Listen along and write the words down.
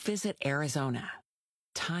Visit Arizona.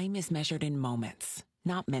 Time is measured in moments,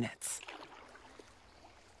 not minutes.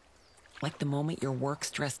 Like the moment your work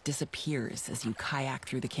stress disappears as you kayak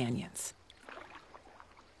through the canyons.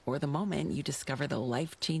 Or the moment you discover the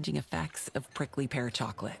life-changing effects of prickly pear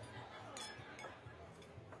chocolate.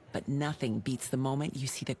 But nothing beats the moment you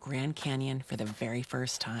see the Grand Canyon for the very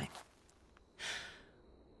first time.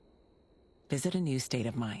 Visit a new state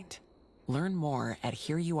of mind. Learn more at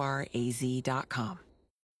hereyouareaz.com.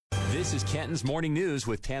 This is Canton's Morning News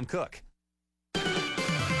with Tam Cook.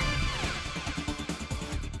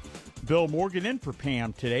 Bill Morgan in for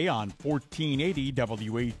Pam today on 1480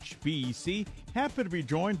 WHBC. Happy to be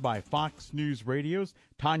joined by Fox News Radio's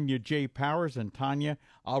Tonya J. Powers. And Tonya,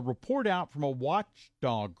 a report out from a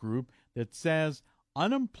Watchdog group that says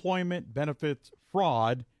unemployment benefits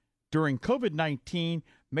fraud during COVID-19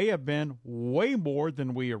 may have been way more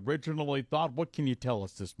than we originally thought. What can you tell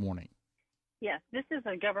us this morning? Yes, this is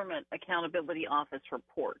a Government Accountability Office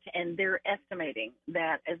report, and they're estimating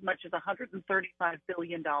that as much as $135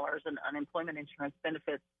 billion in unemployment insurance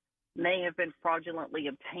benefits may have been fraudulently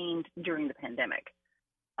obtained during the pandemic.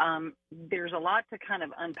 There's a lot to kind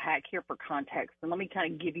of unpack here for context, and let me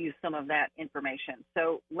kind of give you some of that information.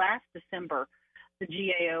 So last December, the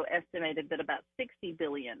GAO estimated that about $60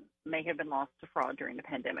 billion may have been lost to fraud during the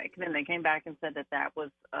pandemic. Then they came back and said that that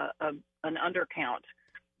was an undercount.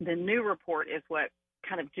 The new report is what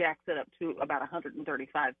kind of jacks it up to about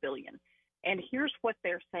 $135 billion. And here's what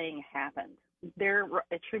they're saying happened. They're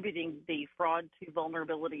attributing the fraud to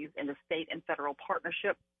vulnerabilities in the state and federal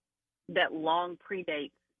partnership that long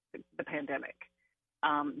predates the pandemic.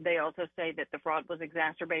 They also say that the fraud was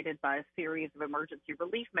exacerbated by a series of emergency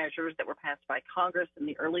relief measures that were passed by Congress in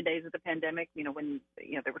the early days of the pandemic, when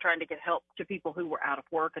they were trying to get help to people who were out of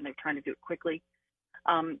work, and they're trying to do it quickly.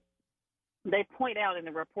 They point out in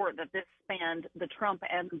the report that this spanned the Trump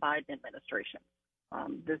and Biden administration.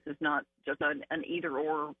 This is not just an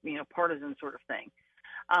either-or, partisan sort of thing.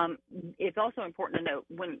 It's also important to note,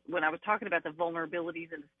 when I was talking about the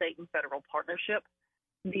vulnerabilities in the state and federal partnership,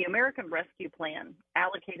 the American Rescue Plan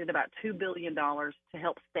allocated about $2 billion to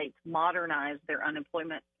help states modernize their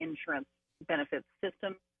unemployment insurance benefits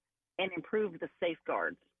system and improve the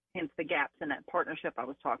safeguards, hence the gaps in that partnership I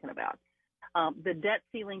was talking about. The debt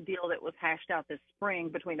ceiling deal that was hashed out this spring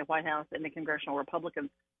between the White House and the congressional Republicans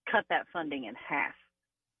cut that funding in half.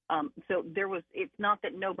 So it's not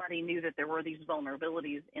that nobody knew that there were these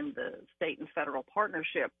vulnerabilities in the state and federal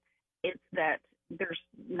partnership. It's that there's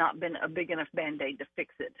not been a big enough Band-Aid to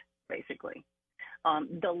fix it, basically.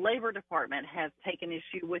 The Labor Department has taken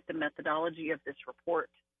issue with the methodology of this report.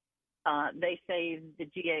 They say the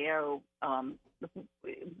GAO,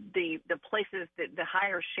 the places that the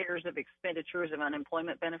higher shares of expenditures of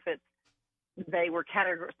unemployment benefits,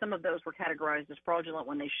 some of those were categorized as fraudulent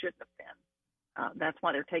when they shouldn't have been. That's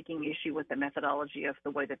why they're taking issue with the methodology of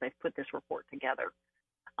the way that they've put this report together.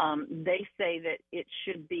 They say that it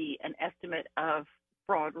should be an estimate of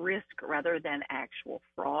fraud risk rather than actual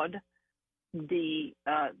fraud. The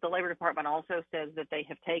Labor Department also says that they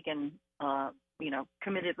have taken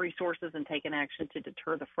committed resources and taken action to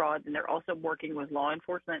deter the fraud, and they're also working with law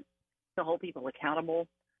enforcement to hold people accountable.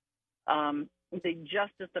 The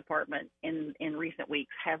Justice Department in recent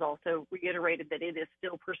weeks has also reiterated that it is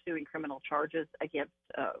still pursuing criminal charges against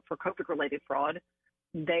for COVID-related fraud.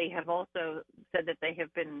 They have also said that they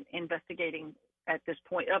have been investigating at this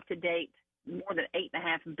point, up to date, more than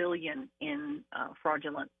 $8.5 billion in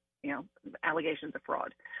fraudulent, allegations of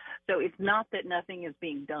fraud. So it's not that nothing is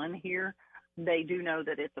being done here. They do know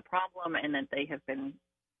that it's a problem and that they have been,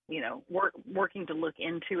 working to look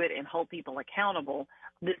into it and hold people accountable.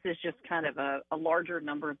 This is just kind of a larger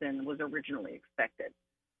number than was originally expected.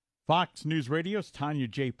 Fox News Radio's Tonya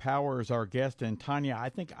J. Powers is our guest. And Tonya, I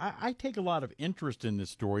think I take a lot of interest in this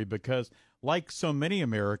story because, like so many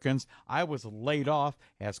Americans, I was laid off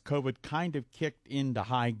as COVID kind of kicked into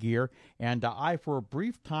high gear. And I, for a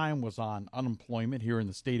brief time, was on unemployment here in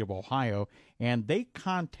the state of Ohio. And they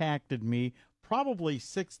contacted me probably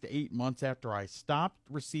 6 to 8 months after I stopped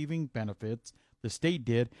receiving benefits, the state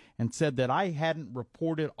did, and said that I hadn't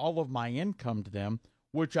reported all of my income to them,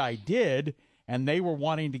 which I did. And they were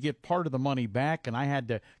wanting to get part of the money back, and I had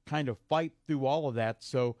to kind of fight through all of that.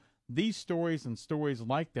 So these stories and stories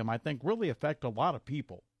like them, I think, really affect a lot of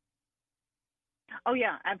people. Oh,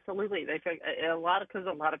 yeah, absolutely. They affect because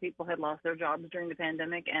a lot of people had lost their jobs during the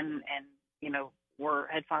pandemic and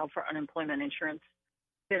had filed for unemployment insurance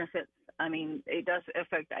benefits. I mean, it does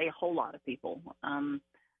affect a whole lot of people.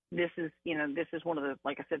 This is one of the,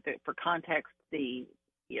 like I said, for context,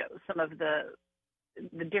 some of the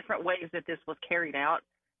different ways that this was carried out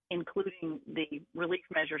including the relief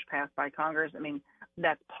measures passed by Congress. I mean,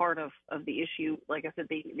 that's part of the issue. Like I said,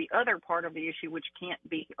 the other part of the issue, which can't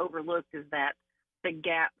be overlooked, is that the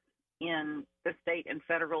gaps in the state and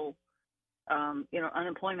federal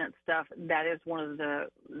unemployment stuff, that is one of the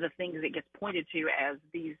things that gets pointed to as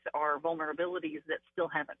these are vulnerabilities that still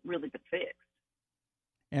haven't really been fixed.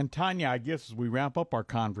 And Tonya, I guess as we wrap up our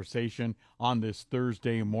conversation on this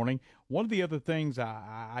Thursday morning, one of the other things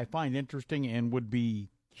I find interesting and would be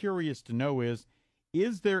curious to know is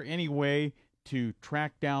there any way to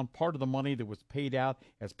track down part of the money that was paid out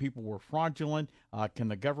as people were fraudulent? Can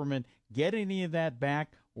the government get any of that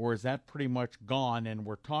back, or is that pretty much gone and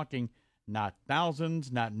we're talking not thousands,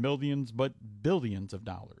 not millions, but billions of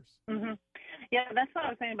dollars? Mm-hmm. Yeah, that's what I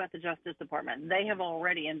was saying about the Justice Department. They have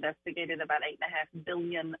already investigated about $8.5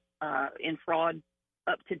 billion in fraud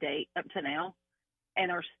up to now, and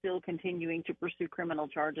are still continuing to pursue criminal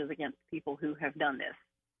charges against people who have done this.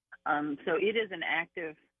 So it is an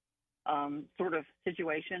active sort of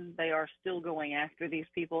situation. They are still going after these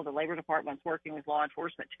people. The Labor Department's working with law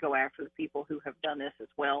enforcement to go after the people who have done this as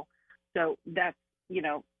well. So that's,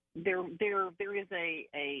 there is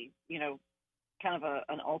a kind of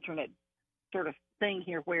an alternate sort of thing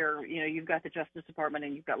here where, you've got the Justice Department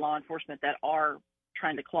and you've got law enforcement that are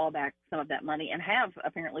trying to claw back some of that money and have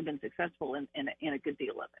apparently been successful in a good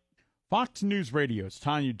deal of it. Fox News Radio's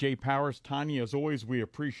Tonya J. Powers. Tonya, as always, we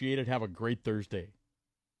appreciate it. Have a great Thursday.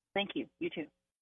 Thank you. You too.